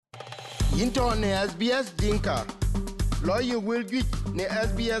Into ne SBS Dinka. Lawyer will get ne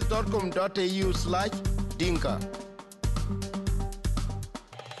sbs.com.au/dinka.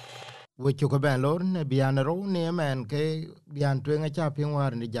 We chuko ben lor ne bian ro ne man ke bian twenga cha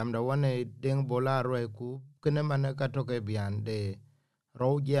pinwar ni jamda wane deng bola ro ku kene man ka to ke bian de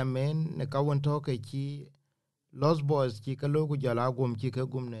ro jamen ne ka won to ke chi Los Boys chi ka lo ku jala gum chi ke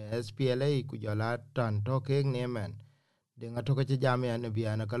gum ne SPLA ku jala tan to ke ne man de nga to ke jam ya ne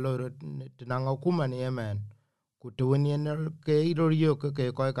bian ka lo tinanga kuma ne man ku to ni ne ke ro yo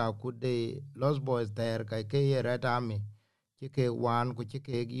ke ko ka ku de Los Boys ter ka ke yera tami chi ke wan ku chi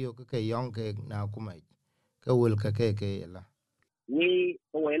ke yo ke yon ke na kuma ke wil ke la we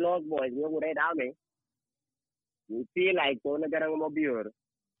Lost Boys we would army we feel like going to get a mobile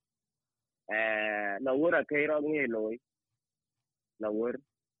no word a care on here loy no word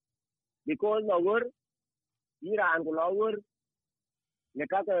because no word Iran go lower the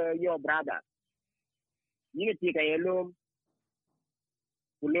kaka your brother you take a loom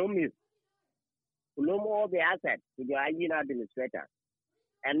is all the assets to the IN administrator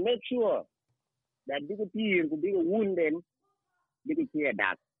and make sure that big team could be wounded big tear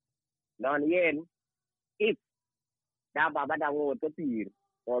that non yen if that baba da wo to peer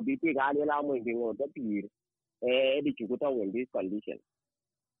or be big ali la mo ngi wo to peer di ku to in this condition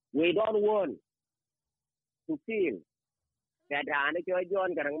we don't want to feel that Rana Joy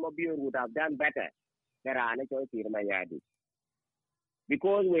John Garangamobile would have done better than Rana Joy Mayadi.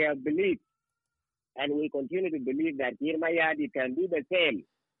 Because we have believed and we continue to believe that Mayadi can do the same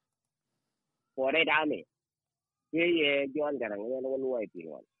for Red Army. John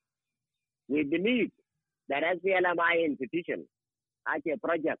Garangamobile. We believe that SPLMI institution as a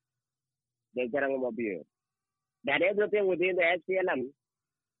project, the Garangamobile, that everything within the SPLM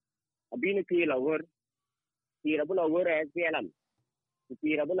being killed over. Over SPLM,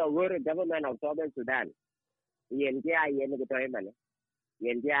 over government of Southern Sudan, YNJI in the Taiwan,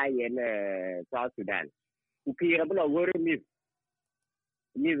 YNJI in South Sudan, who clear over Miss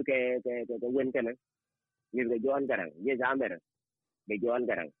the Winter, Miss the John Garang, yes, Amer, the John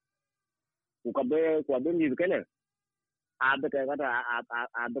Garang, who come there for the Miss Kenner,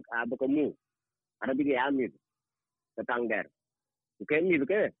 Abacamu, Arabic Army, the tongue there. You can meet the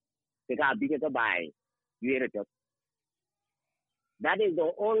Kenner, the car bigger to buy. That is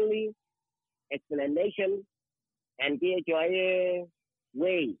the only explanation and KHOA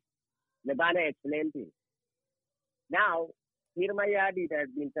way the Bana explained it. Now, Hirmayadi has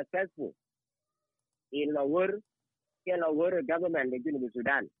been successful in our government in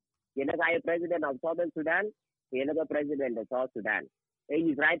Sudan. He is the president of Southern Sudan, he is the president of South Sudan. In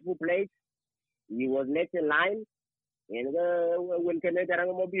his rightful place, he was next in line,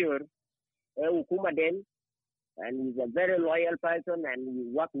 and he's a very loyal person and he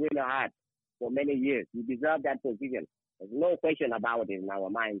worked really hard for many years. He deserved that position. There's no question about it in our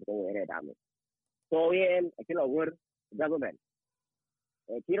minds. So, yeah, I kill over government.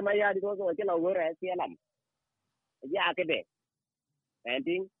 Kirmaya is also a kill over SPLM. Yeah, today. And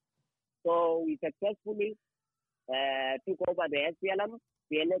so we successfully took over the SPLM,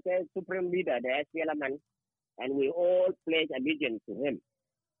 the supreme leader, the SPLM, and we all pledge allegiance to him.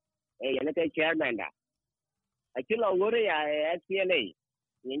 A chairman. I kill over SPLA.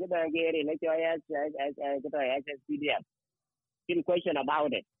 In the Bangalore, in SSPDF. Still question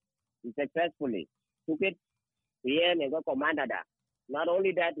about it. He successfully took it. He and commander. Not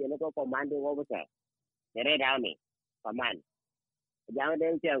only that, he commanding officer, the Red Army command. Young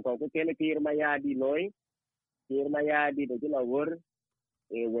Denzel, Kirmayadi Loy, Kirmayadi, the Gilawur,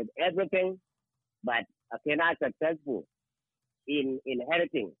 with everything, but cannot successful in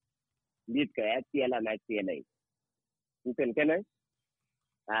inheriting this SPLM SPLA. You can the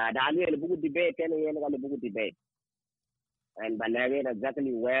book debate and book debate. And Banagan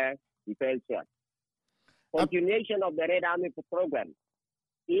exactly where he fell short. Continuation of the Red Army program,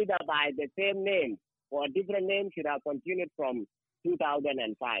 either by the same name or different name, should have continued from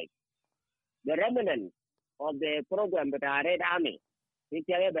 2005. The remnant of the program with our Red Army, which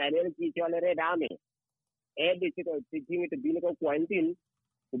are the Red Army, every continue to be quarantine,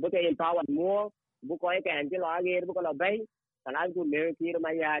 to book empowered more, book like Angelo Aguirre, book of Bay, and I could never hear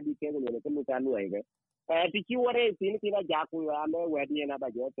my yard detail in the Mutan. To you what is in a Jaku, I'm a wedding and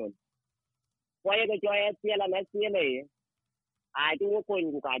about your son. Why the joy SPL and SPLA? I do a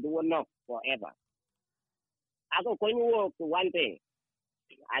coin, I do not forever. I go coin work to one thing.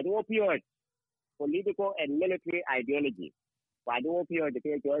 I do pure political and military ideology. I do pure the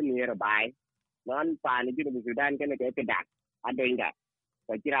joy nearby. Non pan in Sudan can get that. I'm doing that.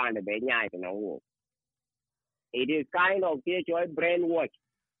 But you're on the Benya. It is kind of joy brainwash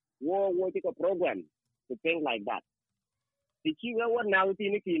wo take a program to think like that. The key what now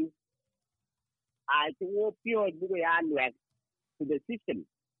thinking I to wo pure bugu ya to the system,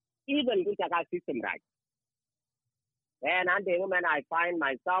 even with a system right. And at the moment I find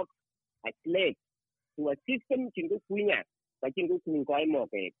myself a slave to a system chingu kunya, but chingu kunkoi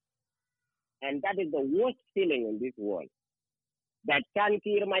moke. And that is the worst feeling in this world. That can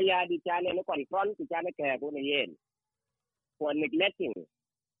Kiir Mayadi can confront to can for neglecting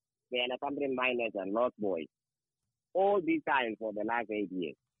the unaccompanied minors and lost boys all this time for the last 8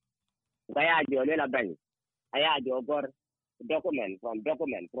 years. I had your little bank. I had your document from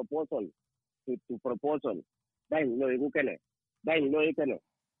document proposal to proposal. Then no you can. Then no you can.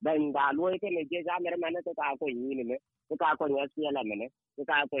 Then the lawyer can get a man to talk on you, to talk on your CLM, to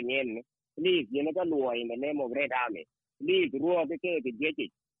talk on you. Please, you never law in the name of Red Army. Please, rule the case, get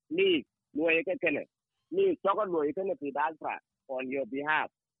it. Please, lawyer can. Please, talk on lawyer can be on your behalf.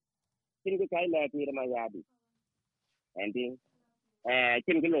 Think the kind of Peter Mayadi. And think,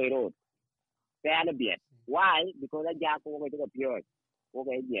 Kimberley Road. Why? Because I just want to appear.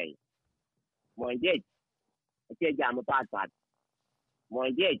 Okay, yeah. My judge, okay, jam a part. My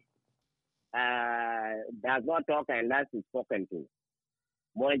judge does not talk unless he's spoken to.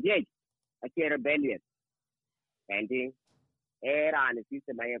 My judge, a rebellious. And think, and the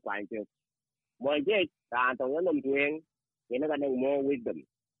system I find you. My judge, and the one I'm doing, you're not getting more wisdom.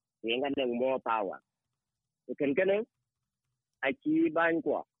 You're getting more power. You can get it. Achieve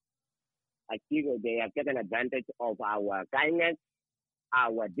banquo. Achieve they have taken advantage of our kindness,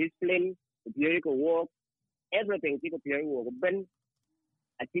 our discipline, empirical work, everything empirical work. Then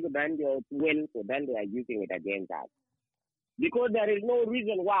achieve a band your will, so then they are using it against us. Because there is no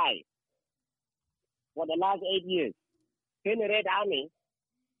reason why for the last 8 years, the Red Army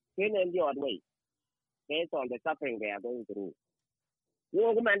can endure way based on the suffering they are going through.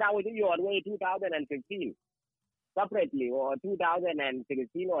 Woman that was your way 2015. Separately, or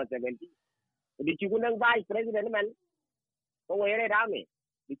 2016 or 17. Did you go vice president man? So where it army?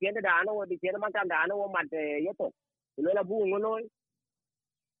 The Canada or the Canada or Mat Yoto. You know, boom,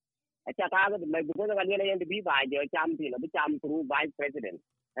 I check out because I'm going to be by your champion, become through vice president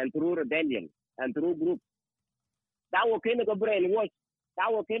and through rebellion and through group. That will kind of a brainwash.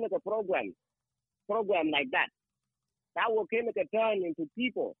 That will kind of a program like that. That will kind of turn into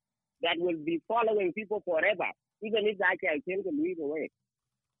people that will be following people forever. Even if I can lead away.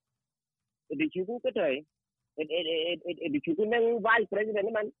 Did you go to it? Did you go vice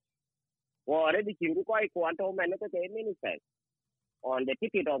president man? Or did you go quantum minister on the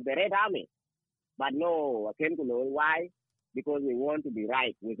ticket of the Red Army? But no, I came to know why. Because we want to be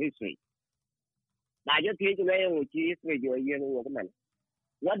right with history. Now you take away with history, your woman.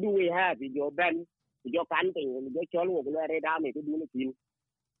 What do we have in your band, in your country, in your Red Army to do the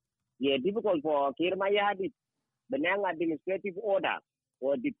yeah, difficult for Kiir Mayadi. The administrative order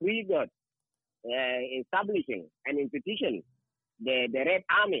or decree God establishing an institution, the Red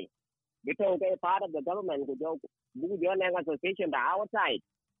Army, because they're part of the government, who do an association the outside,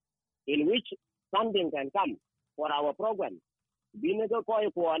 in which funding can come for our program. Binago koi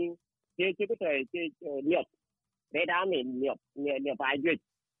one, Red Army, nearby good.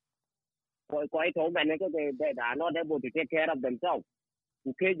 Quite home and they are not able to take care of themselves.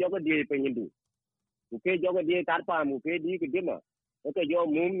 Okay, Joga deal penny. Okay, Joga deal tarpa, okay, dimmer. Okay, your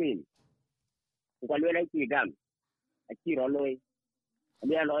moon. What will I see them? I see Rolloy.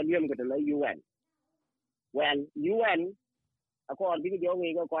 They are all young to the UN. Well, UN, according to your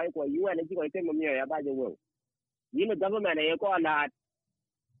way, go quite for UN and you go take me by the world. You know, government, I call that.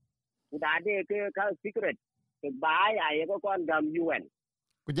 Would I take a secret to buy? I go on gum UN.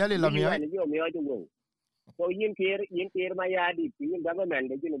 Kujali Lamia. So, in Kiir Mayadi, in government,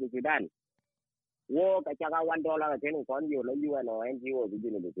 the University of Sudan. Work a $1 attending on you, UN or NGO, the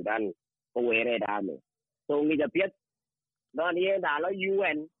University of Sudan, for Red Army. So, with the Piet, not here, the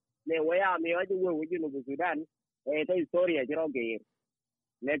UN, they wear me or the University of Sudan, a story at your game.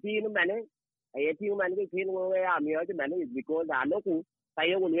 Let's see in manner, a few men where I'm here to manage because I know who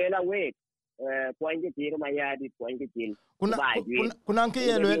I will wear away. Pointed here, Mayadi, pointed in. Kunanke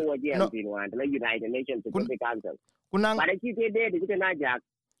United Nations Security Council. But I keep it there, you can jack.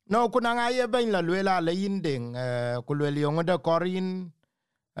 No, kunanga ye ben la luela le yinding kulweli yongo da korin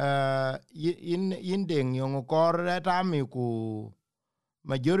yinding yongo kor tami ku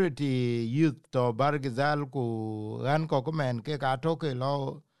majority youth to bargizal ku gan kokumen ke ka toke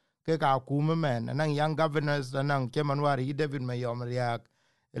lo ke ka kuma men nang young governors nang chemanwari David Mayom riak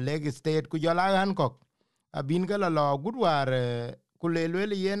leg state ku jola gan kok abin gala lo gudwar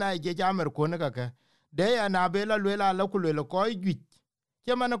kulelweli yena je jamer ko ne ka de anabela luela la kulelo ko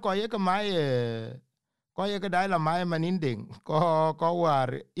che man ko ye ka mai ko ye ka dai la mai man inding ko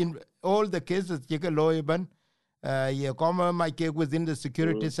war in all the cases che ke loy ban ye ko ma ke within the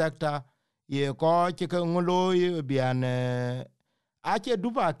security sector ye ko che ke ngulo bian a che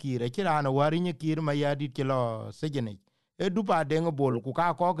duba kire kirana wari ni kir ma ya dit ke lo sejene e duba deng bol ku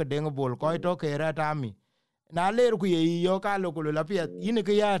ka ko ke deng bol ko to ke ratami na ler ku ye yo ka lo ku la pia yin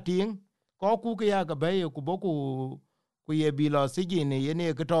ke ya ting ko ku ke ya ga be ku boku ku ye bi lo sejene ye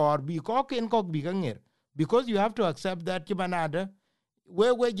ne ke tor bi ko ken ko bi ka nger because you have to accept that kibanade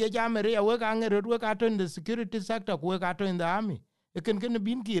we je jamere we ka ngere we ka to in the security sector ku we ka to in the army e ken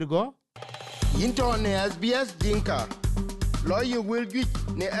bin kirgo into ne SBS Dinka lawyer will get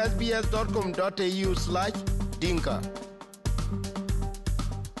ne sbs.com.au/dinka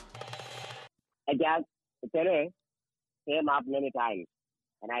I just came up many times,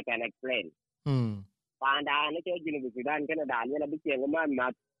 and I can explain. And I know you Sudan, Canada, and a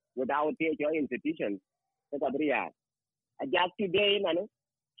man without your institutions. I just today, man,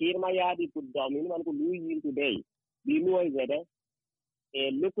 here my yard put down in one to lose today. We know whether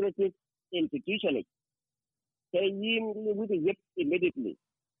a lucrative institution. Say him with the zip immediately.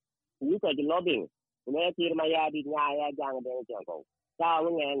 Look at the lobbying. Where here my yard is why I young Jungle.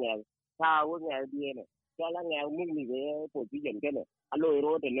 Towing and towing and DNA. Telling our movie there position. A low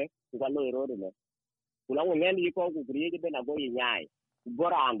road in it, to a low road in it. Kulong when you call to create a going yai. Go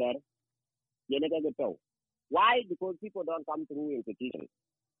under. You never go. Why? Because people don't come through institutions.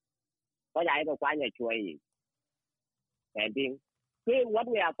 But I don't find a choice. And what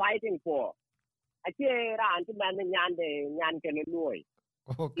we are fighting for. I say,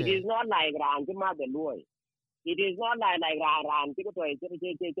 it is not like Ranjima the Loy. It is not like Ranjima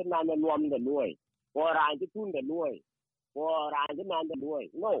the Loy, or Ranjitun the Loy, or Ranjiman the Loy.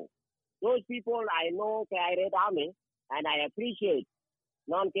 No. Those people I know, I read army, and I appreciate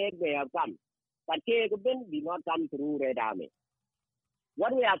non-cake they have come. But K did not come through Red Army.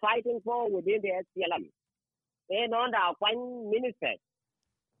 What we are fighting for within the SPLM, they not our prime minister,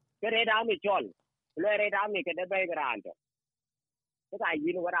 the Red Army John, the Red Army can be granted. But I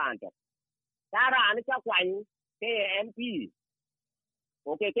know what answer. Tara Anika Kwan, MP,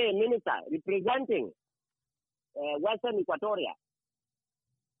 okay, minister representing Western Equatoria.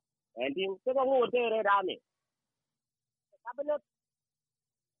 And in the Red Army. Cabinet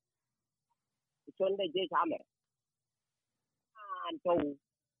Sunday J. Hammer. And so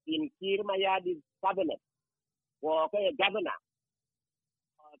in Kiir Mayadi's cabinet, or a governor,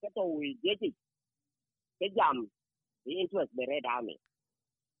 we get it, the interest the Red Army.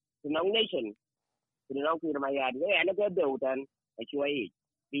 The nomination, to the Kiir Mayadi, and a good build and a QA.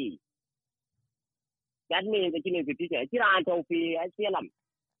 That means the Chinese teacher, Kiranto P. SPLM.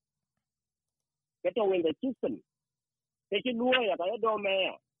 Get in the system. They should do it, I don't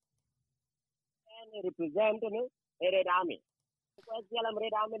mayor. And represent a Red Army. SPLM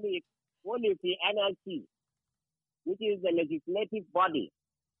Red Army only the NLC, which is the legislative body,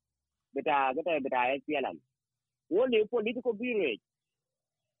 but SPLM. Only political bureau.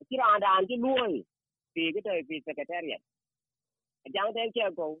 Kiranda Antiloy, the secretariat. A young then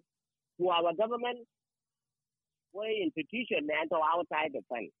go to our government, way institution, and to outside the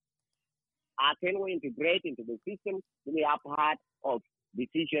fence. Can we integrate into the system? We are part of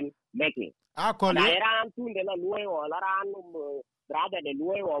decision making. I call it. I ran to the Lui or Laran, rather than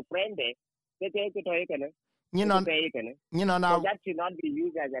Lui or friend, they take it. You know, now so that should not be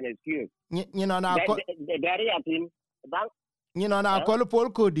used as an excuse. You know, now the very thing. You know, now call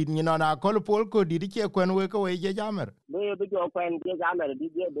Polko did, you know, now call Polko did it when we go away, Jammer. They be your friend, Jammer, they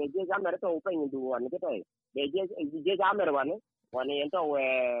just Jammer to open into one. They just Jammer one into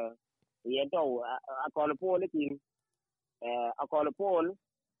a call a call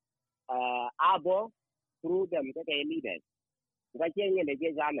abo through them that they leaders. That's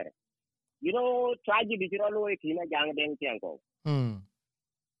the Jammer. You know, tragedy is always in a young Deng Tiango.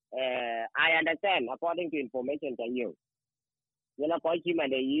 I understand, according to information to you. You know,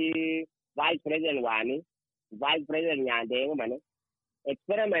 the Vice President Wani, Vice President Yandeng,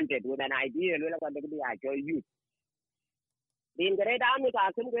 experimented with an idea of the actual youth. The Great Army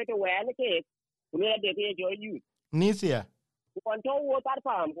can get away and case where they get your youth. Nisia. Who want to work at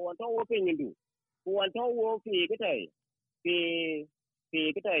farm, who want to work in you, who want to work the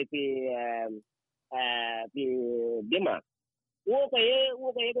dimmer. Work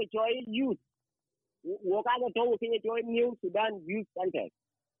a joy youth. Work out the talk in a joy New Sudan Youth Center.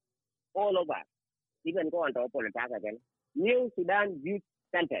 All over. Even go on to politics again. New Sudan Youth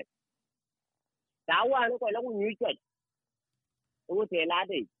Center. That one, look at New Church. Who say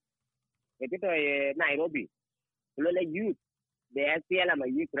Ladi? Nairobi. Youth. the SPLM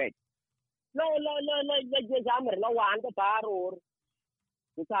Ukraine. No, just Amr, no one the power or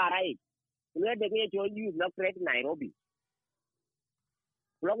to Sarai. Where the way to use not create Nairobi.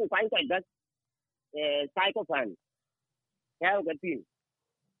 Local find that psychophant. Tell the team.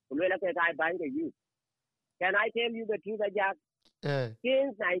 Where I bind the youth. Can I tell you the truth, Jack?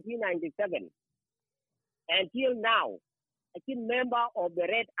 Since 1997 until now, I been member of the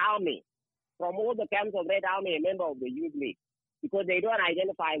Red Army. From all the camps of Red Army, a member of the Youth League. Because they don't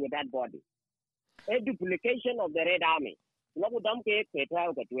identify with that body. A duplication of the Red Army. Look at them,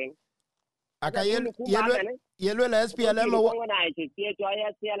 yelwel SPLM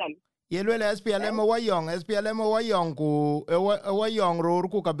yelwel SPLM wa yong ku wa yong rur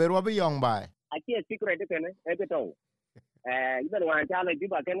ku ka berwa bi yong bai achi secret kene e beto iben wan chala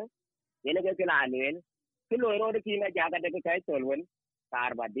juba kene yene ke la nen ki lo ro de ki na ja ga de ka tol wen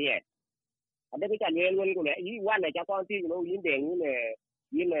tar ba die ade ke chalwel wen ku ne yi wan ja kon ti no yin de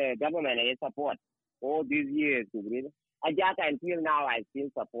yin government support all these years to read Ajaka until now I still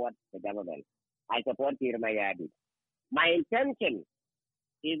support the government. I support Kiir Mayadi. My intention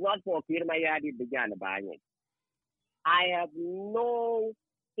is not for Kiir Mayadi to begin buying it. I have no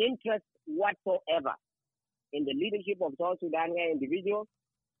interest whatsoever in the leadership of South Sudan individuals,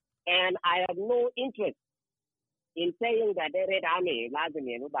 and I have no interest in saying that the Red Army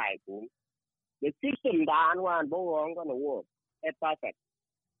the system that one gonna work. It's perfect.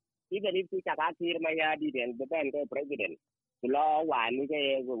 Even if we take Kiir Mayadi and the president, Kula one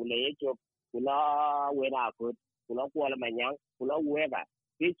relationship, Kula when I could, Kula Kuala Manyang, Kula whoever.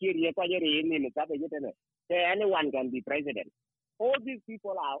 Anyone can be president. All these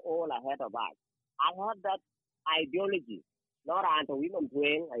people are all ahead of us. I have that ideology. Not until women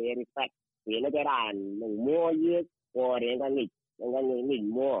doing I respect. We never run more years or need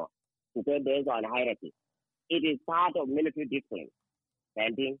more to get based on hierarchy. It is part of military discipline.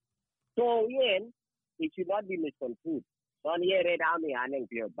 Standing. So, again, it should not be misconstrued. Don't hear Red Army and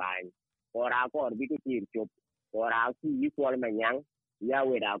pure buying, or our core big chop, or our see equal manyang, yeah,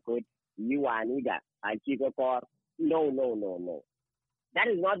 without good, you are neither, I keep a core. No. That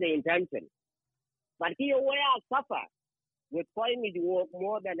is not the intention. But here we are suffer with calling it work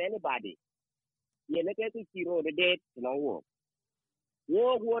more than anybody. You look at the hero, the date, work.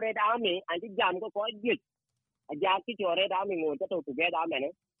 War Red Army, and the jam go quite good. A jacket or Red Army will settle together,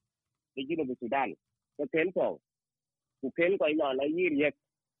 man. The University of Sudan, the Temple, who came quite on a year yet,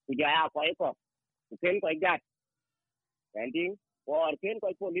 who are quite up, who came quite that. And or came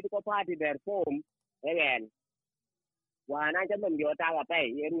quite political party their form, again. One I tell them your tag pay,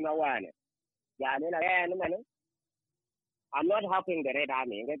 in no one. I'm not helping the Red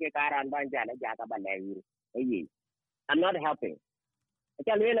Army. I'm not helping.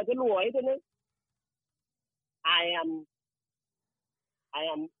 I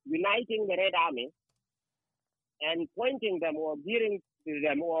am uniting the Red Army and pointing them or gearing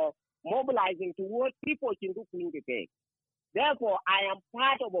them or mobilizing towards people in the case. Therefore, I am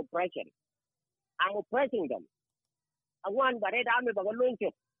part of oppression. I'm oppressing them. I want the Red Army to launch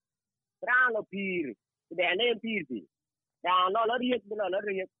it. Round of peer, the name peer. Round all of it, below not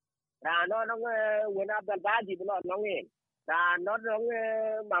it. Round all when up the body below long in. Round not long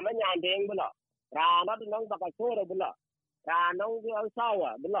Mamma Yanding below. Round not long Bakasora below. Round no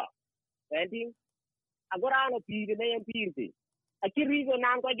sour below. And I go around a peer, the name peer. A key reason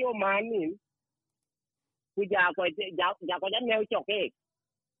I'm got your man. We are quite no chocolate.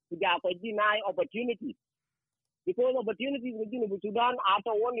 We are quite deny opportunities. Because opportunities within Sudan are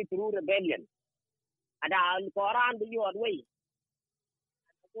only through rebellion. And I'll go around the your way.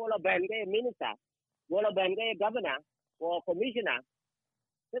 Go a Bengay minister, go a Bengay governor or commissioner.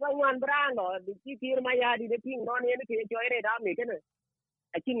 There's one brand or the chief here my yard, the king, non anything to it.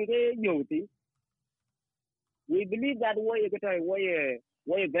 I think you we believe that way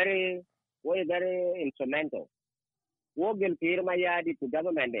very instrumental. Wo gel kir ma yadi to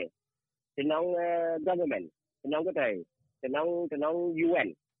government to government to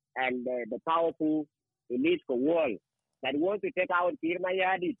UN and the powerful elite for world that want to take out kir ma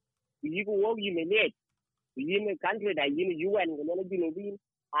yadi you go humiliate in a country that UN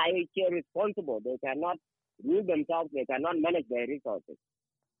I care responsible. They cannot rule themselves, they cannot manage their resources.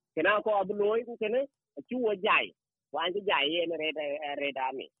 Can I call the lawyer who can a two jai one jai in a red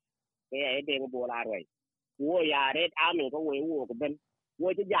army. They are way. We are Red Army go away walk them.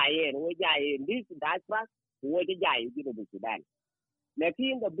 What a giant, this, that's what a giant in the Sudan. The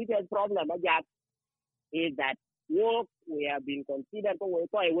biggest problem is that work we have been considered for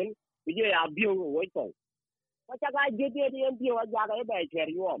when we are building work. What a guy did the MP was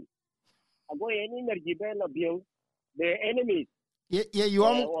a you on. I go any energy bill of the enemies ye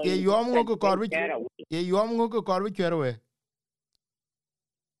yom ngo ko korbi ye yom ngo ko korbi chwerwe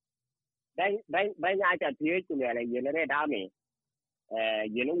ban ya ta tiye ku ne ye ne da me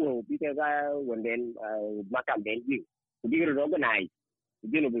ye no wo bi ka wonden makam den ji ku bi ro organize ku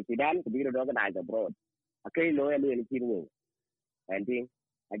bi no bi Sudan ku bi ro organize abroad akai lo ya le kin wo and thing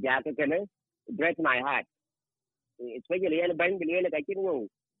a ja ka kana break my heart especially in ban bi le ka kin wo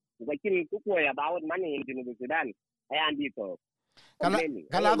ku kin ku ko ya about money in Sudan ai an bi ko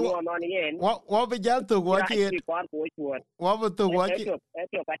kala wo be jal to wo chi wo be to wo chi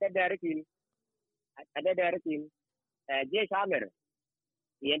eto ada darakin je samer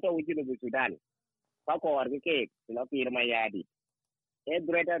yento wujinu bu Sudan ka ko war ke no pir mayadi a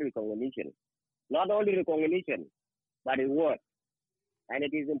greater recognition not only recognition but reward and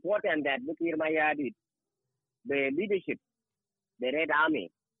it is important that Bukir Mayadi the leadership the Red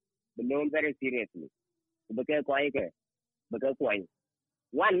Army be known very seriously because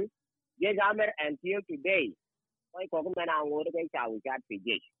one je samer until today koi ko kuma na ngore kai chau chat fi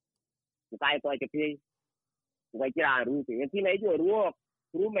je kai ko ke pi ko kira ru ti ti nei jo ru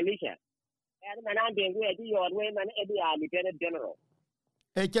Malaysia and man an den we di yor we man e di a lieutenant general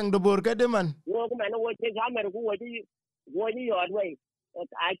e chang do bor ke de man wo ko man wo je samer ku wo di yor we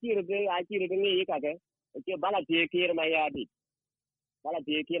a ti re ni ka ke bala ti kir ma ya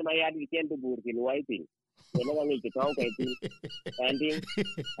di ken do bor ki lo ai pin ye no ngi to ke ti ending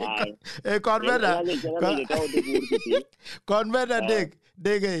ai e kon beda kon beda deg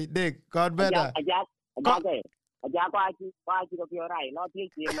kon beda aja ko pio rai no ti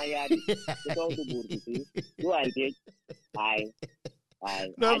kir ma ya di to do bor ki ti do an ti ai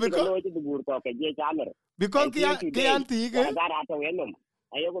no because lo ti do bor ko ke je chamer because ki anti ke ga ra to enum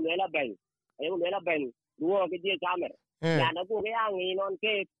ayo ko lela ben ruo ke je chamer ya na ko ke angi non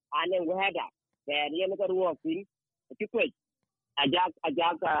ke ane weda there ye ko ruo tin ti ko aja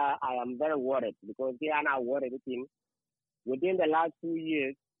I am very worried because they are now worried within the last 2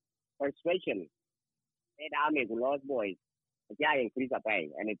 years frustration that army lost boys they increase the pay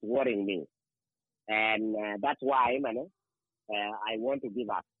and it's worrying me and that's why man I want to give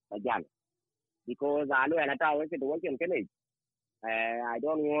up again because I know that I was working finish I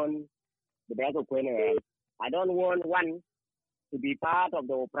don't want the back of I don't want one to be part of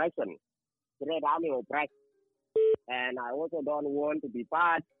the oppression the Red Army oppressed and I also don't want to be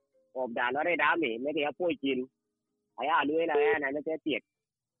part of the Red Army make a point in I do and I take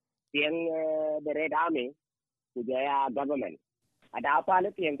the Red Army to the government at our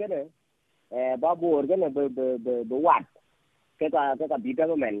part tiếng cái nữa babu cái này the what cái big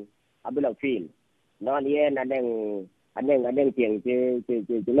government I will feel non yên anh đang tiếng chứ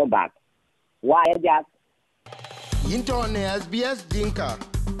nó bạc why just into ne SBS Dinka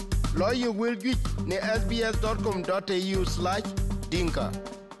lawyer will get ne sbs.com.au/dinka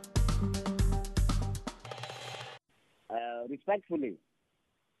respectfully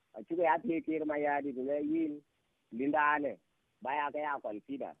chuke ati kir ma ya di le yin lindane baya ka ya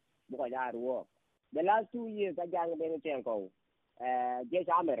consider buko ya ruo the last 2 years I jang de tenko je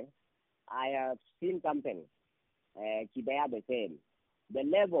samer I have seen something ki baya the same the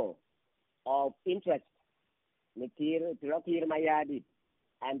level of interest Kir Mayadi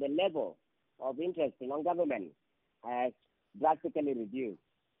and the level of interest in government has drastically reduced.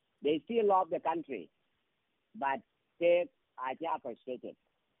 They still love the country, but they are frustrated.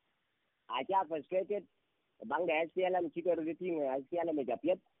 Bang the SPLM security SPLM is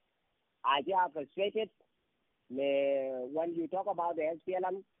are frustrated. When you talk about the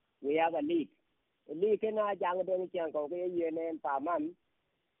SPLM, we have a leak. A leak in a young Paman.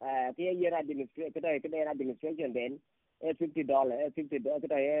 Cái year administration then $50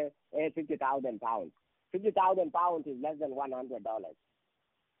 50,000 pounds. 50,000 pounds is less than $100.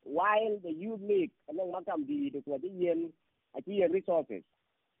 While the youth league among Makam the resources.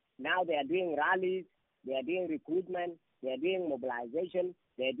 Now they are doing rallies, they are doing recruitment, they are doing mobilization,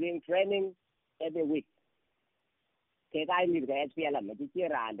 they are doing training every week. Cái need the SPLM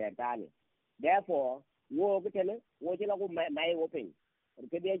therefore, wo cái này wo chỉ là có máy open.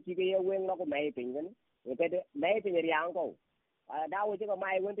 Cái đấy chỉ cái quen nó có máy pin cái máy pin riang ko đau chỉ có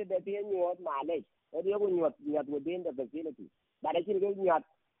máy vẫn thì để tiền nhiều mà đấy ở đây có nhiều within the facility but actually cái nhiều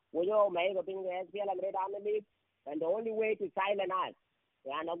wo yo máy có pin cái SPLM Red Army and the only way to silence us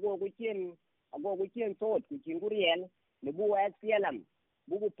là nó go cái chiên sốt cái chiên kuriel nó bu SPLM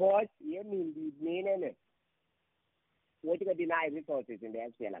bu post ye min này wo chỉ có deny resources in the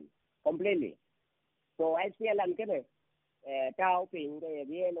SPLM completely so SPLM cái này Tao ping the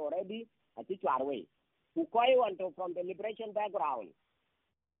again already at each way. Who want to from the liberation background.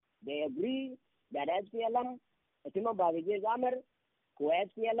 They agree that SPLM, Timo Baviji Zamer, ku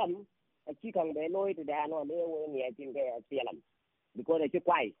SPLM a chi kang de loy to da no ne we ni tin ke SPLM because it's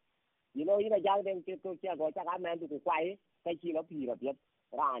quite you know jang den ke to cha go cha ka man to quite cái chi nó phi rồi biết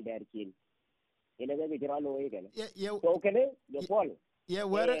ra der kin ene ke jira loy ke so ke ne yo pol ye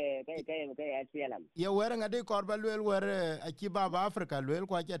were ke SPLM ye were ngade korba lwel were a chi baba Africa lwel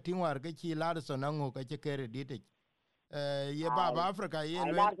kwa cha tingwar ke chi lar so nango ka che kere dite ye baba Africa ye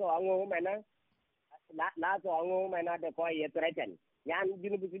lwel la so ango mena la so ango mena de ko ye threaten yan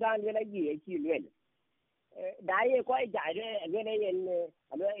jinu bu Sudan le la yi chi lwel da ye ko ja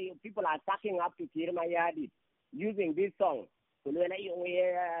le people are stacking up to Kiir Mayadi using this song to le la yo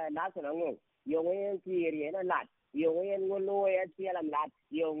ye la so ango yo ye Kiir ye na lat yo ye ngolo ye SPLM lat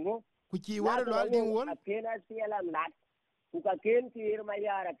yo ngo ku chi were lwal ding wol akena SPLM lat ku ka ken Kiir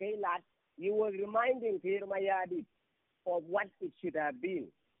Mayara ke lat you were reminding Kiir Mayadi of what it should have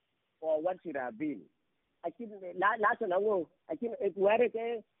been or what should have been. I think last one I think it were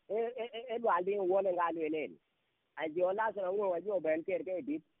ke lwal ding wol nga lwelen a jo last one a jo ben ke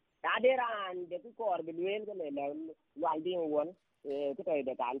dit ta de ran de ko or bilwen ke le lwal ding wol cái này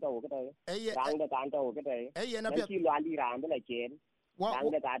để cán tàu cái này đang để cán tàu cái này nên khi loan đi làm với lại chiến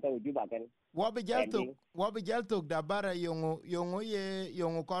đang để cán tàu chú bà cái wa bi jaltuk da bara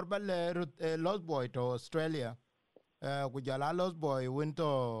yongu korbal lost boy to Australia ku jala lost boy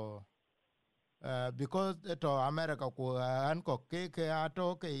winto because to America ku an ko ke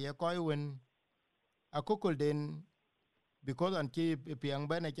ato ke ye koy win akukul den because an ki piang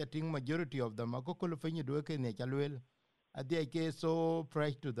bana chatting majority of them akukul finyu do ke ne chalwel they get so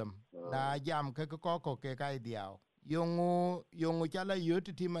fresh to them na jam ke ko ke kai diao yongu chala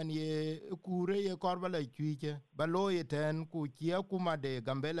yoti timan ye kure ye korbala chuiche balo ye ten ku chia kuma de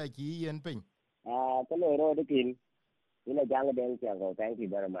gambela chi yen pin cái lời rồi đó kín là giang den go thank you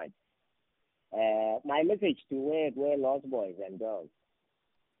very much my message to where lost boys and girls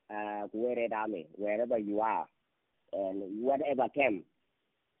where Red Army wherever you are and whatever came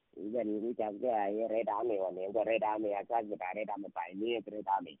even we have the Red Army or the Red Army attack with Red Army pioneer Red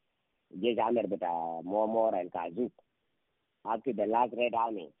Army just under but more and Kazuk up to the last Red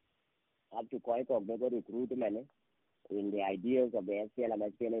Army up to Koiko they go recruitment in the ideas of the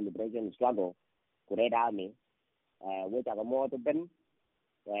SPLM liberation struggle to Red Army which are more to them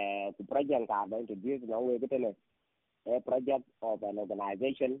to project are going to introduce now a project of an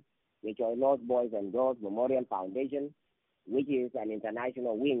organization which is Lost Boys and Girls Memorial Foundation, which is an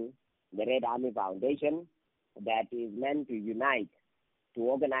international wing, the Red Army Foundation, that is meant to unite, to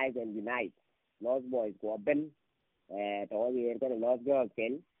organize and unite Lost Boys, to all the Lost Girls,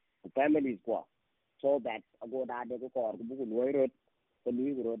 families, so that go da de ko bu lo ro ko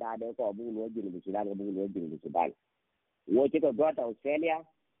li ro da de ko bu lo jinu Sudan bu lo jinu Sudan wo ti ko go to Australia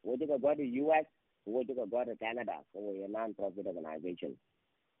wo ti ko go to US wo ti ko go to Canada so a non-profit organization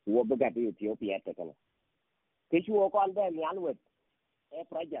wo bu ga Ethiopia te kana ke chu ko on them yan with a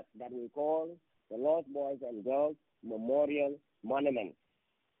project that we call the Lost Boys and Girls Memorial Monument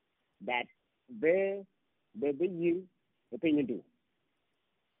that be you opinion do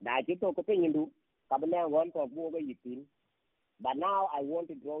da ti to ko opinion do but now I want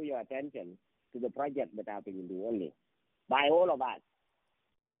to draw your attention to the project that I've been doing only by all of us.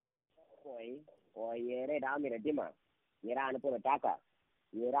 Or Red Army Redima, Yera and Purataka,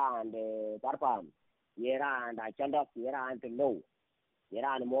 Yera and Tarpam, Yera and Chandak, Yera and Low,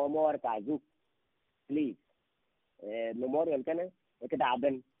 Yera and more Kazuk, please. Memorial Cannon, it could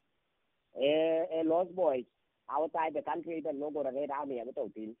happen. A Lost Boys outside the country that no go to Red Army and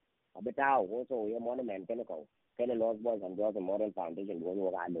the Abitao also a monument chemical. Can Lost Boys and Girls Memorial Foundation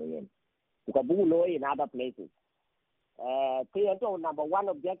go around in. Because in other places. Number one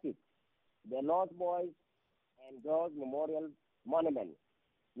objective, the Lost Boys and Girls Memorial Monument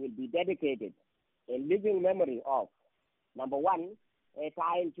will be dedicated a living memory of, number one, a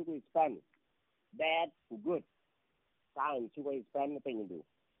time to spend, bad to good, time to spend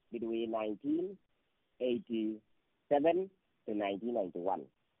between 1987 to 1991.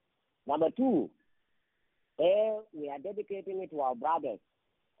 Number two, we are dedicating it to our brothers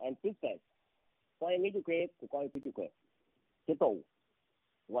and sisters. Koi educate to koi educate. Kito,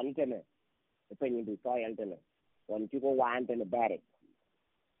 one tene, opinion to soil tene, one to go one tene barrack.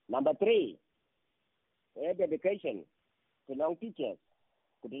 Number three, dedication to non teachers,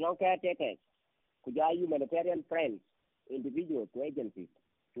 to non caretakers, to your humanitarian friends, individuals, to agencies,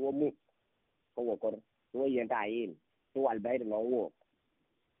 to a move, to worker, to a yin, to albeit no work.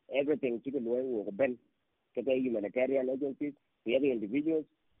 Everything chicken work ben, to the humanitarian agencies, to every individuals,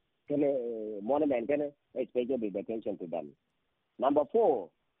 monument, especially the attention to them. Number four,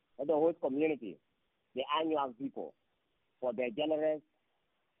 the host community, the annual people, for their generous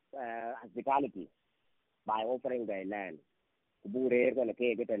hospitality by offering their land.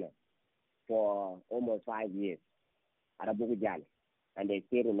 For almost 5 years at Abujan, and they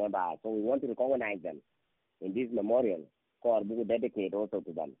still remember us. So we want to recognize them in this memorial called Bugu dedicate also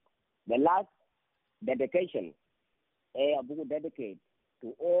to them. The last dedication, Bugu dedicate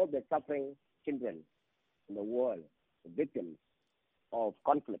to all the suffering children in the world, victims of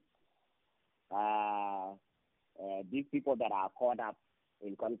conflict. These people that are caught up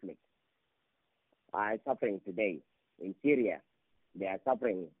in conflict are suffering today. In Syria, they are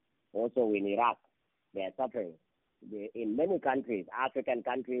suffering. Also in Iraq, they are suffering. In many countries, African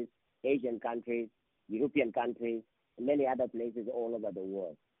countries, Asian countries, European countries, and many other places all over the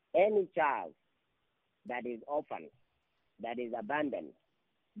world. Any child that is orphaned, that is abandoned,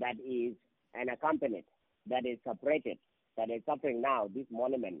 that is unaccompanied, that is separated, that is suffering now, this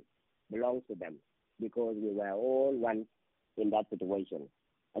monument belongs to them because we were all once in that situation.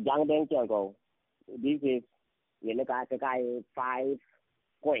 This is 5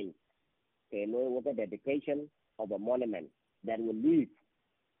 points. With the dedication of a monument that will live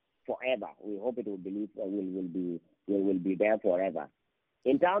forever. We hope it will be there forever.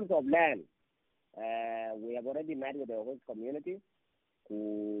 In terms of land, we have already met with the host community,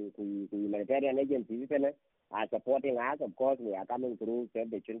 who humanitarian agencies are supporting us. Of course, we are coming through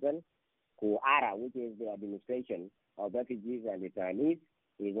Save the Children, who ARA, which is the administration of refugees and returnees,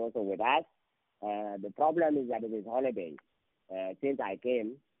 is also with us. The problem is that it is holiday. Since I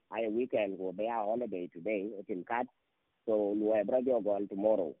came, I weekend will be our holiday today. It's in cut, so we are going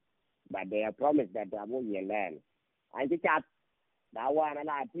tomorrow. But they have promised that they will be land. And the chat, that one and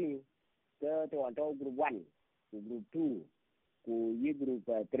I think, to group 1, group 2, to group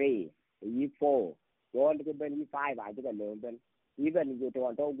 3, year 4, go on to year 5, I think I learned. Even if you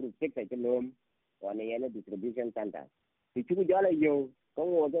want to group 6, I can learn on the distribution center. If you go to you,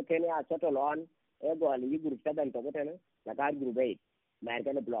 go to Kenya, settle on, go on group 7, like group 8.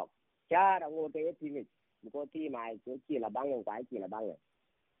 American block. Char ang wote timid. Because team I la bang la bang.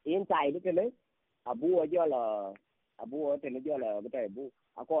 Inside it abu ajola abu tenejola abu.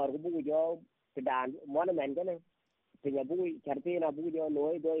 Ako abu jo sedan monument kan. Tinya bu charti na bu jo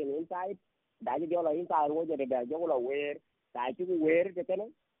loy do inside. Daji jola inside wo jere da jola where. Daji where ke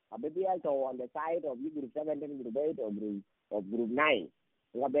kan. Abu dia to on the side of group 7 group 8 or group 9.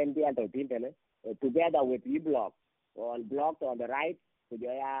 Ngaben dia to tin kan. Together with E block on the right.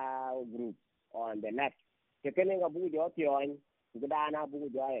 Group on the left. Taking a bujo join, Gudana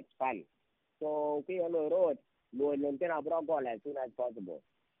bujo expand. So, road, maintain a broad as soon as possible.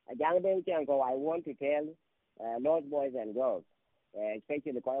 A young Chanko, I want to tell those boys and girls,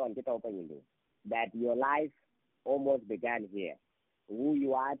 especially the Koyan open that your life almost began here. Who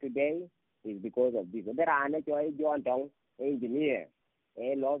you are today is because of this. There are no John Tong, engineer,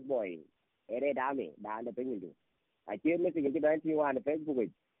 a lost boy, a red army, down the penguin. I came missing on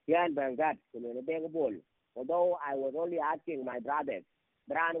Facebook. Here in Bangat, in a big bowl. Although I was only asking my brothers,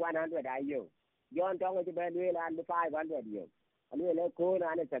 Brand 100 are you? John Tonga to Ben will and 500 you. And we're cool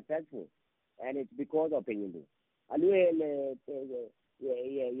and successful. And it's because of opinion. And we'll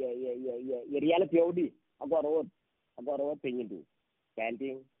reality OD. I got opinion.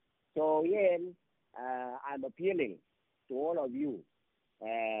 Canting. So, yeah, I'm appealing to all of you.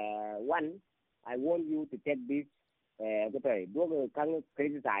 One, I want you to take this. Don't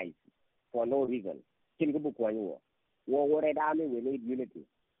criticize for no reason. We need unity.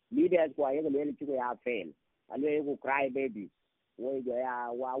 Leaders who are able to fail, and we will cry babies. We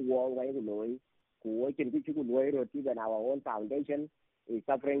are war, who even our own foundation is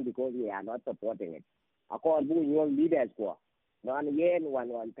suffering because we are not supporting it. According to your leaders, non yen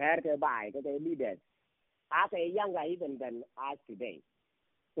one pair to buy the leaders. As a younger even than us today.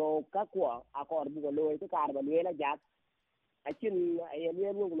 So, Kakwa, according to the law, the Carvalhuela Jack, I can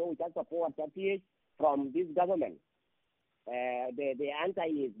just support that from this government. The answer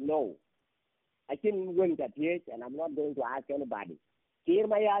is no. I can win that and I'm not going to ask anybody. Here,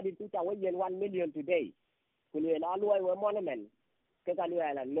 my yard is 1 million today. Could you allow a monument?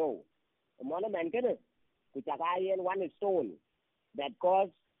 No. A monument, which is one stone that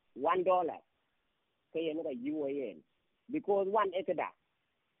costs $1. Because 1 acre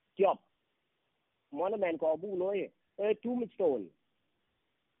job monument called Buloy, a tombstone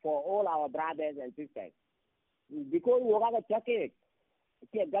for all our brothers and sisters. Because we have a check it,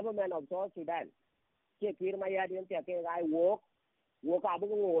 government of South Sudan. Check here my idea, I walk up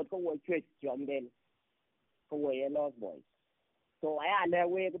and go church jump then. Away a lost boys. So I had their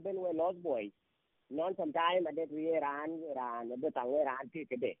way to be a lost boys. Not sometime I did ran, the tongue ran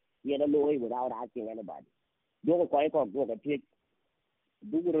take a day. You know, without asking anybody. Don't quite go a pitch.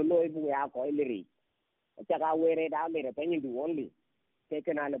 Duguro loy bu ya ko iliri. Chaka were da me re penyin du only.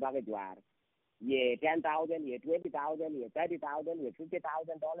 Taken on the baggage war. Ye 10,000, ye 20,000, ye 30,000, ye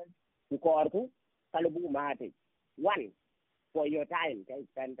 $50,000. Ku korku kalubu mate. One for your time they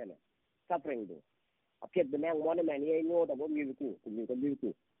spent suffering do. A kid the man one man ye know the music ku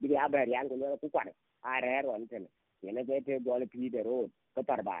music. Bigi aber yang ku ku kwar. I rare one ten. Ye na get go the road.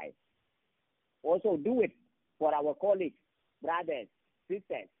 Katar by. Also do it for our colleagues, brothers,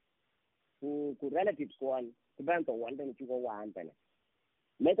 sisters, who relatives go on to Banto one and to go one.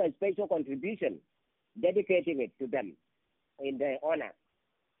 Make a special contribution, dedicating it to them in their honor.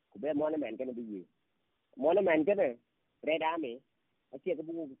 Kube monument gonna be used. Monument gonna Red Army, a check a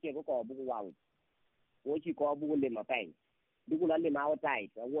book or book wow. What you call book lima pay. Do you let them outside,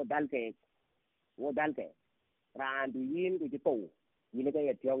 a war dante, Ran to yin to the toe. You look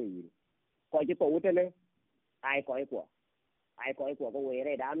at your yin. Call you for I call it. I call it away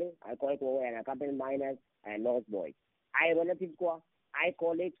Red Army, I call it away and accompany miners and North Boys. I relative squad, I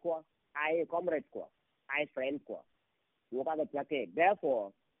colleague squad, I comrade squad, I friend squad. Work out the plaque.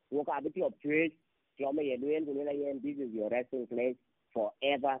 Therefore, work out the of trade. This is your resting place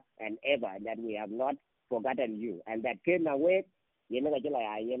forever and ever, that we have not forgotten you. And that came away, you know,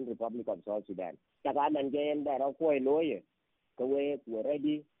 I am Republic of South Sudan. Chakam and Jane, that are quite lawyer. The way we're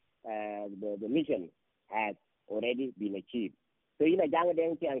ready, the mission has already been achieved. So in a young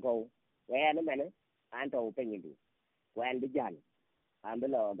day, Tianko, where no man, and open you do. When the Jan, I'm the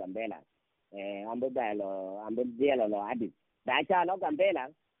law Gambela, I'm the Bello, I'm the Diallo Addis. That's our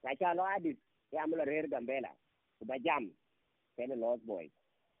Gambela, that's our Addis, I'm a rare Gambela, the Jam, then a Lost Boy.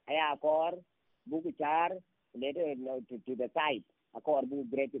 I accord, book char, later to the site, accord book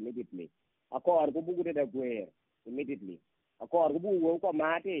break immediately. Accord book to the square immediately. Accord book work of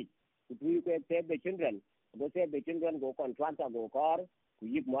Marty, to save the children. Go save the children, go contractor, go car, to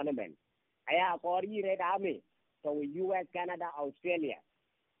give monument. I accord you Red Army. So U.S., Canada, Australia,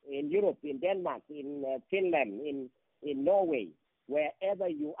 in Europe, in Denmark, in Finland, in Norway, wherever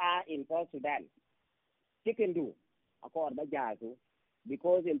you are in South Sudan, you can do accord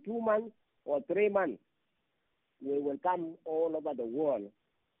because in 2 months or 3 months, we will come all over the world.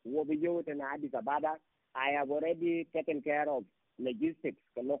 We'll be used in Addis Ababa. I have already taken care of logistics,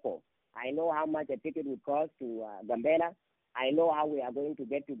 local. I know how much a ticket would cost to Gambela. I know how we are going to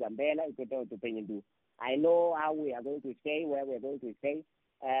get to Gambela, to Penindu. I know how we are going to stay, where we are going to stay.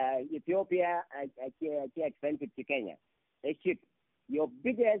 Ethiopia, expensive to Kenya. They ship. Your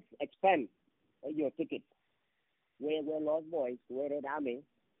biggest expense is your ticket. We're Lost Boys, we're Red Army,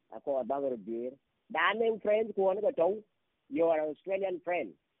 I call Bangor Beer. Damning friends, your Australian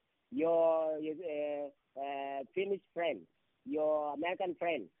friend, your Finnish friend, your American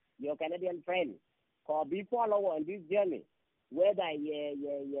friend, your Canadian friend. Call be follow on this journey. Whether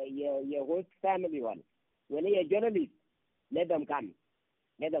your host family one. When you're a journalist, let them come.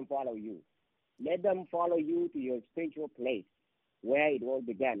 Let them follow you. Let them follow you to your spiritual place where it all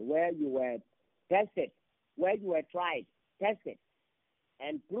began, where you were tested, where you were tried, tested,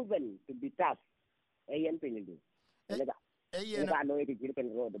 and proven to be tough. So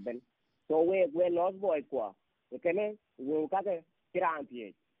we're Lost Boys. We'll cut a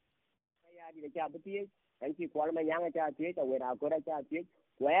tiran. And she called my young child theatre when I got a child theatre.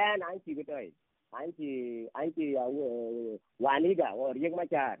 When I see it, Auntie Waniga or Young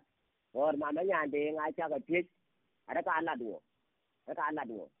Machar or Mamma Yanding, I took a pitch at a canado.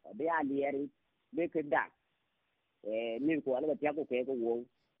 They are the they could duck. Milk one of the Tiago Paper wall,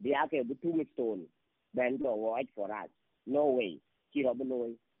 the Ake with 2 stone, then to avoid for us. No way. Kira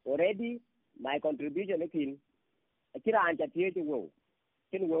Beloy. Already, my contribution is a Kira Anta theatre will.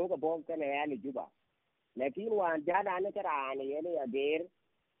 Can work above can I Juba. Lakin one Jada Anakarani any a there.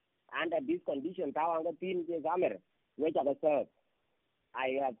 Under this condition, which I serve.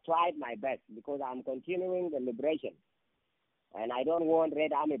 I have tried my best because I'm continuing the liberation. And I don't want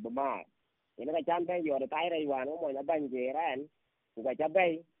Red Army Bama. You know, you're the Tyra one, when a band ran, who got a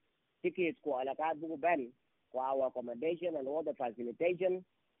bay, tickets for a cardboard ben, for our accommodation and all the facilitation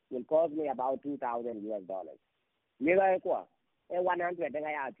will cost me about $2,000 US. Mira, 100 and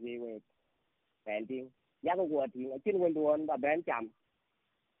I asked me with painting. Yago working, a chin window on the bench.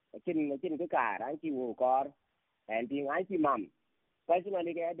 Chin cái cả anh chị ngủ con and tiếng anh chị mầm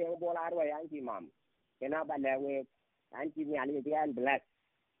personally cái đều bố la rồi anh chị mầm cái nào bạn lewe anh chị nhà đi cái anh bless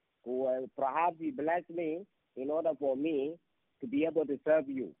who perhaps he bless me in order for me to be able to serve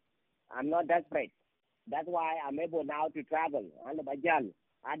you. I'm not desperate. That's why I'm able now to travel and Bajan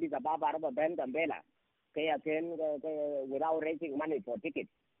Addis Ababa Ben Gambela without raising money for tickets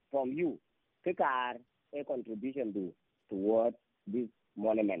from you. Cái cả a contribution toward this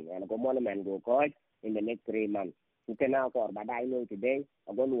monument and go monument go coach in the next 3 months. You can now for but I know today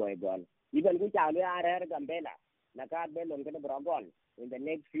I go to gone. Even which are Gambela, Nakat Belon get a brogon in the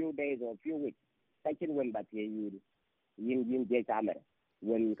next few days or few weeks. Taking when but you yin J Summer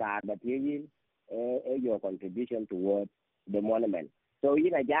when card but you your contribution towards the monument. So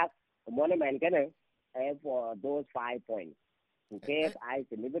in a jack monument can for those 5 points. To case I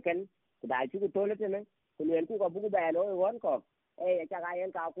significant could I took a toilet in it, could you cook a book by one cock? Chắc ai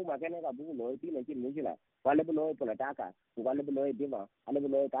ăn cao cũng mà cái này là bún lối tí này chín nữa chứ là qua lấy bún lối polataka, qua lấy bún lối bima, lấy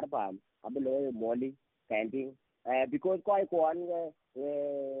bún lối carpam, bún lối moli, camping. Because quite one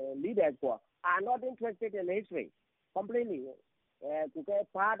leaders are not interested in history completely. To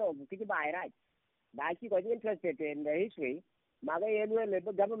get part of cái bài right. Đã chỉ có interested in the history, mà cái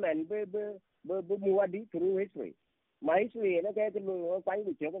government be mua đi through history. Mà history nó cái người quay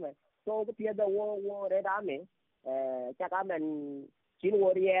bị chuyện của mình. So cái phía đầu war Red Army chắc là mình chín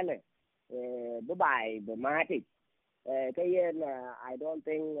warrior này bữa bài bữa mai thì cái là I don't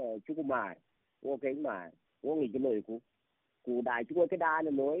think chú cũng mà cái mà nghĩ cái lời của đại chú cái đa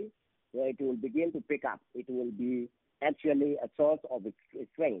nó nói it will begin to pick up. It will be actually a source of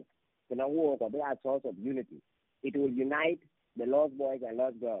strength. You know, or a source of unity. It will unite the Lost Boys and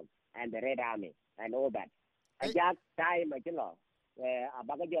Lost Girls and the Red Army and all that. I just time I can law.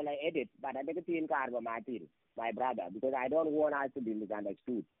 I edit, but I take a card for my brother, because I don't want us to be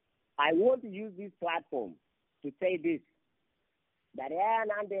misunderstood. I want to use this platform to say this, that I am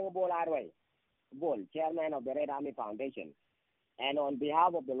Bol, chairman of the Red Army Foundation, and on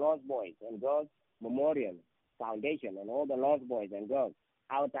behalf of the Lost Boys and Girls Memorial Foundation and all the Lost Boys and Girls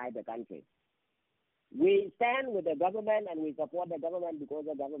outside the country, we stand with the government and we support the government because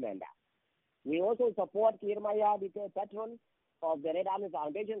the government. We also support Kiir because patron of the Red Army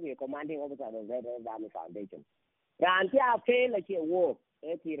Foundation. We are commanding officer of the Red Army Foundation. Rantia fail like a war,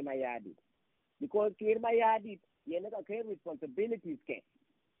 Kiir Mayadi, because Kiir Mayadi, you never came responsibilities.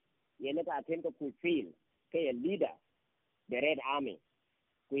 You never attempt to fulfill. A leader, the Red Army.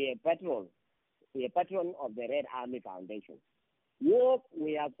 We are patron of the Red Army Foundation.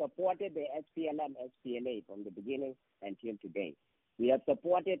 We have supported the SPLM, SPLA from the beginning until today. We have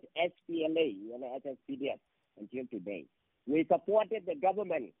supported SPLA, SSPDF until today. We supported the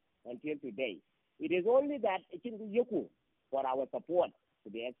government until today. It is only that it can be Yoku for our support to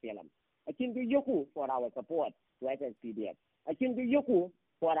the SPLM. It can be Yoku for our support to SSPDF. It can be Yoku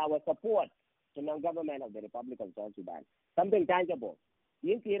for our support to the government of the Republic of South Sudan. Something tangible.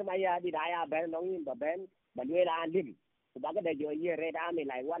 In Kirmaya did I ban on him, but where I live. So back at your year Red Army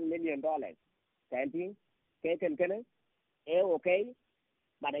like $1 million. Camping, okay,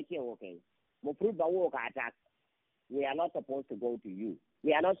 but I can't okay. We are not supposed to go to you.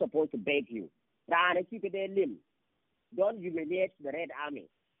 We are not supposed to beg you. Don't humiliate the Red Army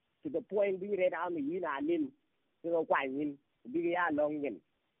to the point the Red Army in a limb to go quite win, be a long in.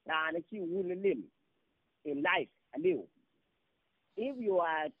 In life, a new. If you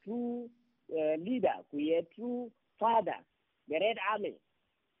are a true leader, we are a true father, the Red Army,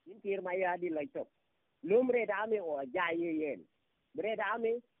 in Kirmayadi like so. Lum Red Army or Jayen. The Red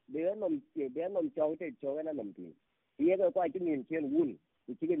Army, they are not chosen and numbing. Here are quite in Chen Woon,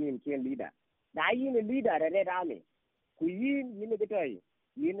 the chicken in Chen leader. Dying a leader, the Red Army. Queen, in the toy,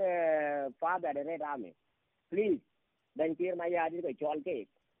 in a father, the Red Army. Please, then Kirmayadi the child cake.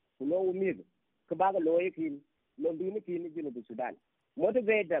 No mir, Kabaga Loikin, Londinikin in the Sudan.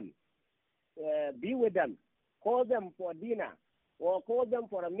 Motivate them, be with them, call them for dinner, or call them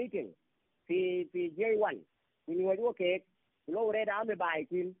for a meeting. J1, when you are okay, low Red Army by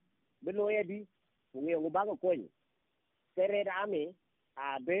Queen, below Eddie, we are Ubago coin. The Red Army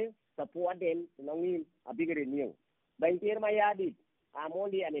they support them, long a bigger renew. But here my yard, I'm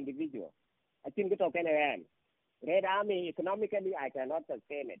only an individual. I think it's okay. Red Army, economically, I cannot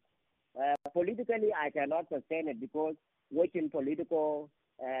sustain it. Politically, I cannot sustain it because working political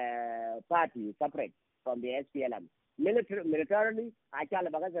party separate from the SPLM. Militarily, I can't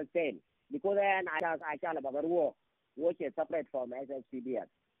sustain because then I can't war, which is separate from SSPDF.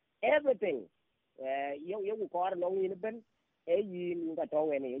 Everything, you call long in a yin that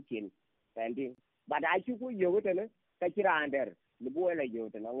all any chin, but I should put you with a under the boiler you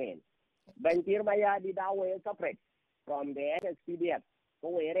to long in. Bankirmaya did our way separate from the SSPDF,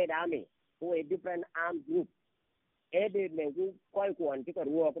 who a Red Army, who a different armed group. Edit me who quite one take a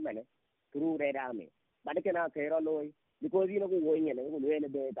work through Red Army. But I cannot say all because you know going in and win a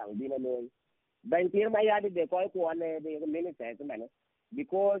bit and being alone. Bankirmaya did the quite one the ministers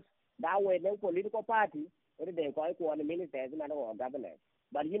because that way no political party, they quite one ministers or governor.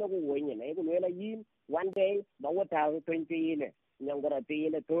 But you know going in, one day, but what 20 in nyong gora ti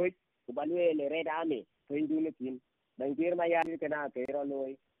le toy ku balwe le red army to indu ne kin dan kir ma ya kana ke ro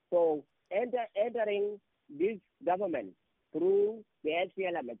loy. So entering this government through the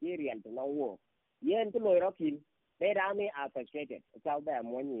SPLM material to no war yen to loy rokin red army are frustrated sao ba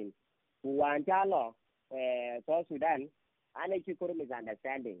mo nyin ku wan cha lo so Sudan ane ki kur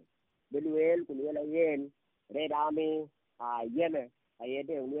misunderstanding bilwel ku le yen red army yeme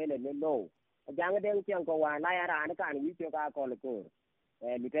ayede le no jang den tiang ko wa na ya ran kan wi ka ko ko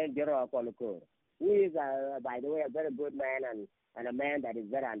Lieutenant General Kolokor, who is, by the way, a very good man and a man that is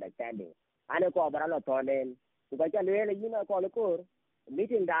very understanding. And a corporal tonen, because I really, Kolokor,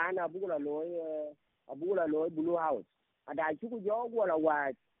 meeting down Abula Loy Blue House. And I took your water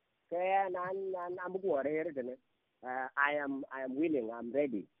was, and I'm going I am willing, I'm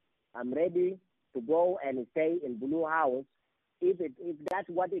ready. I'm ready to go and stay in Blue House if that's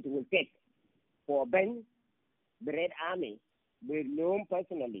what it will take for Ben, the Red Army, we know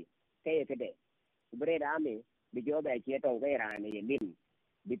personally, say today, Red Army, the job I get on there and a limb,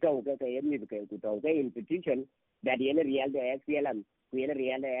 because the institution that in a real the SPLM, we in a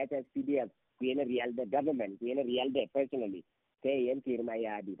real the SSPDF, we in a real the government, we in a real the personally, say and fear my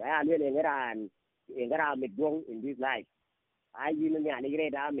idea. I will in this life. I in the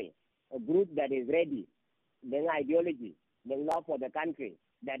Red Army, a group that is ready, the ideology, the love for the country,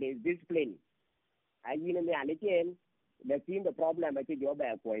 that is disciplined. I in the they seen the problem I think you're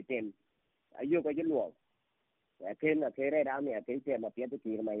back for it. You got your law. I came a Red Army, I came to appear to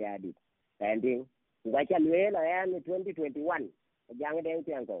kill my yard. Standing. I can well I am in 2021. A young day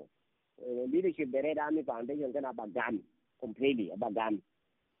uncle. Leadership the Red Army Foundation can have a gun completely about gun.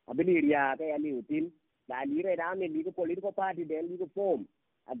 I believe they are new team. The Red Army legal political party then legal form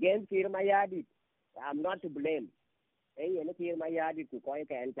against Kir Mayadi. I'm not to blame. Hey, and Kir Mayadi to call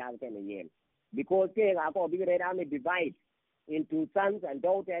and child can because our big Red Army divide into sons and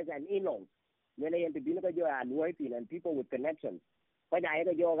daughters and in-laws. When they enter working and people with connections. But I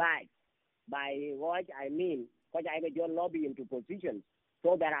got your right. By what I mean, but I got your lobby into positions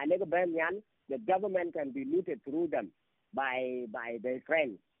so that I never burn yan, the government can be looted through them by their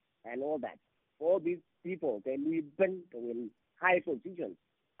friends and all that. All these people can live in high positions,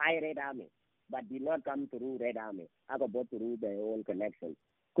 high Red Army, but did not come through Red Army. I got both through their own connections.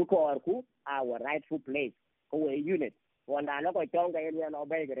 Kuku our rightful place, who a unit. When I look at Tonga, we'll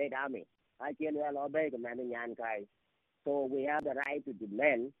obey the Red Army. I can well obey the man in Yankai. So we have the right to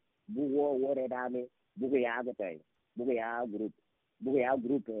demand Bugo Red Army, Bugia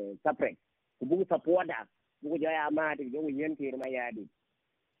group separate. Bugu supporter, Buja Amati, Yen Kir Mayadi.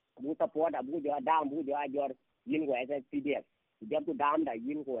 Bugu supporter, Buja down, Buja your Yingo SPDF. Just to down the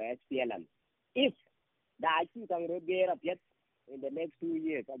Yingo SPLM. If the IC can repair up yet in the next 2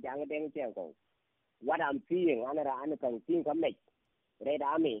 years, what I'm seeing, I can think of make Red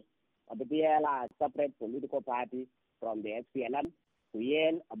Army, a separate political party from the SPLM.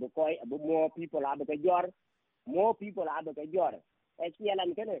 We more people are more people are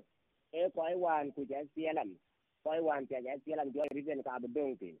SPLM can one could SPLM, one SPLM join reason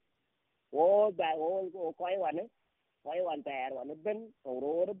Cabadonki. All that all one there, one of them,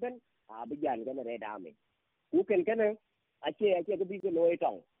 or Roden, are begun Red Army. Who can I say a big low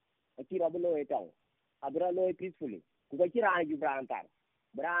tongue, a kid of a low tongue, a low peacefully. Kukira you brand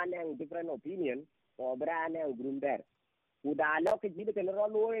brand and different opinion or brand and groom there. Would I look at you can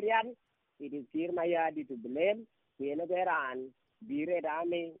run low area? It is here my yard to blame. We another and be Red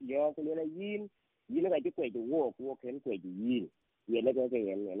Army, your yin, you know, I just quite to walk and quite to yin. We never say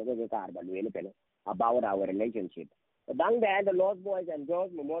another card, but we about our relationship. Among the Lost Boys and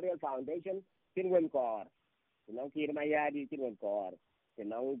Girls Memorial Foundation, Finwin Corps. Kir Mayadi Kor,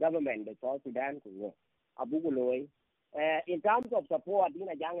 government, the South Sudan, Abuguloy. In terms of support, in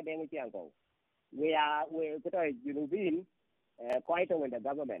a young Demiango, we been quite with the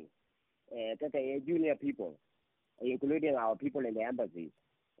government, junior people, including our people in the embassies,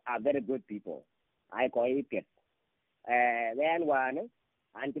 are very good people. I call it. Then one,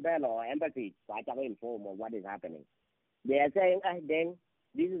 Antibello embassy, so I can inform of what is happening. They are saying, then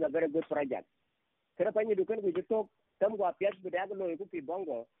this is a very good project. When you can we talk some go pias bedagalo ku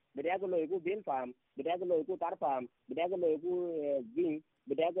bongo bedagalo ku bin farm bedagalo ku tar farm bedagalo ku bin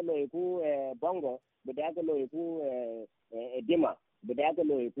bedagalo ku bongo bedagalo ku dima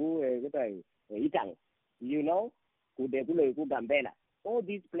bedagalo ku itang ku degulo ku gambela. All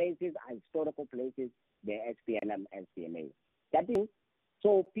these places are historical places, the SPLM SPLA. That is,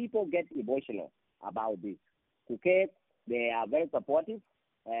 so people get emotional about this. Okay, they are very supportive.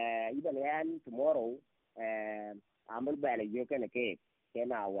 Even when tomorrow, I'm going to you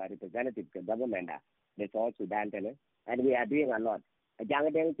can our representative government, the South Sudan, and we are doing a lot. A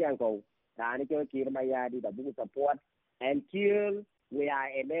young deng chango, Rani cho Kiir Mayadi, the Buku support until we are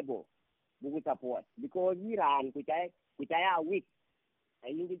enabled Buku support. Because Iran, which I are weak,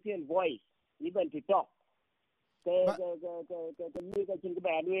 and you can voice, even to talk. We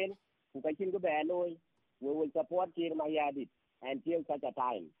will support Kiir Mayadi until such a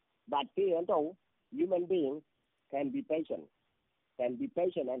time. But human beings can be patient and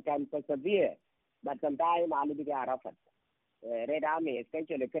can persevere. But sometimes Ali be Arafat. Red Army,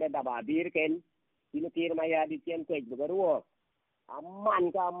 especially Kereda Babir Ken, Kiir Mayadi can take the work. A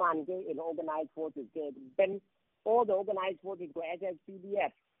man in organized forces. Then all the organized forces go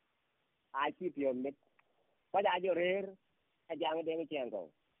SSPDF. I keep your mid. What are your rare? A young day can go.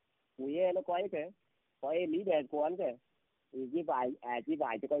 We are no quite leaders go on there. We give I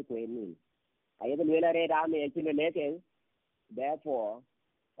to go to me. I have a Red Army actually later. Therefore,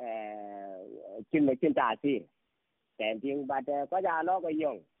 Chin standing, but có già lo cái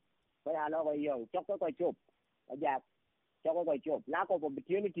young, chọc cái chụp, giờ chọc cái chụp, lack of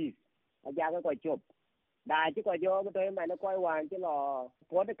opportunities, giờ cái chụp, đại chứ coi vô cái tôi mà nó coi hoàng chứ là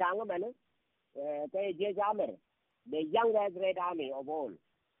có cái căng mà nó, cái dễ dàng mà, the youngest Red Army of all,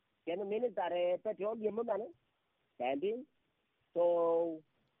 cái nó mình ta re petroleum mà nó, standing, so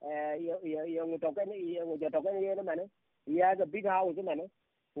yung chọc cái nó mà nó, he has a big house mà nó,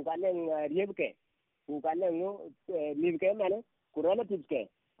 cũng cái này riêng cái. Live ke mane ku relatives ke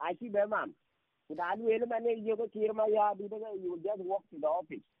achi be mam ku dalu ele mane yo ko Kiir Mayadi you just walk to the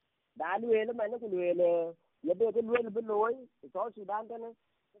office dalu ele mane ku ele ye be ko luel be loy so Sudan tane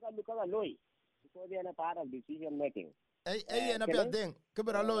ka loy because they are part of decision making na pya ding ke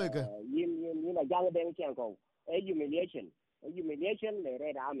bra loy ke yin na jang deng chen ko humiliation le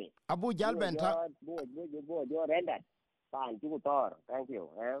Red Army Abu Jalben ta bo rendered fine thank you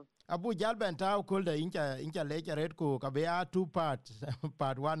Abu Jalben ta ko da incha le red ko ka be a two parts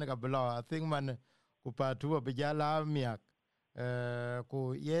part 1 ka below I think man ku part 2 be jala miak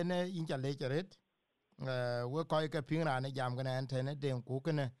ko yene incha le red we ko ke pingra ne jam gane antene den ku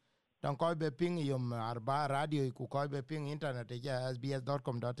kene don ko be ping yum arba radio ku ko be ping internet ya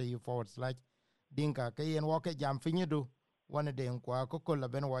sbs.com.au/dinka ke yen wo ke jam finyidu wane den kwa ko la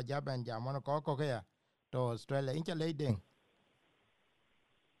ben wa jaben jam ko ke ya to Australia incha le den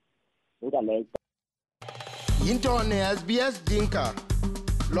into ne SBS Dinka.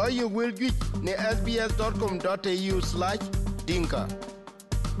 Lawyer will get ne sbs.com.au/dinka.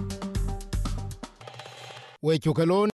 We chukalon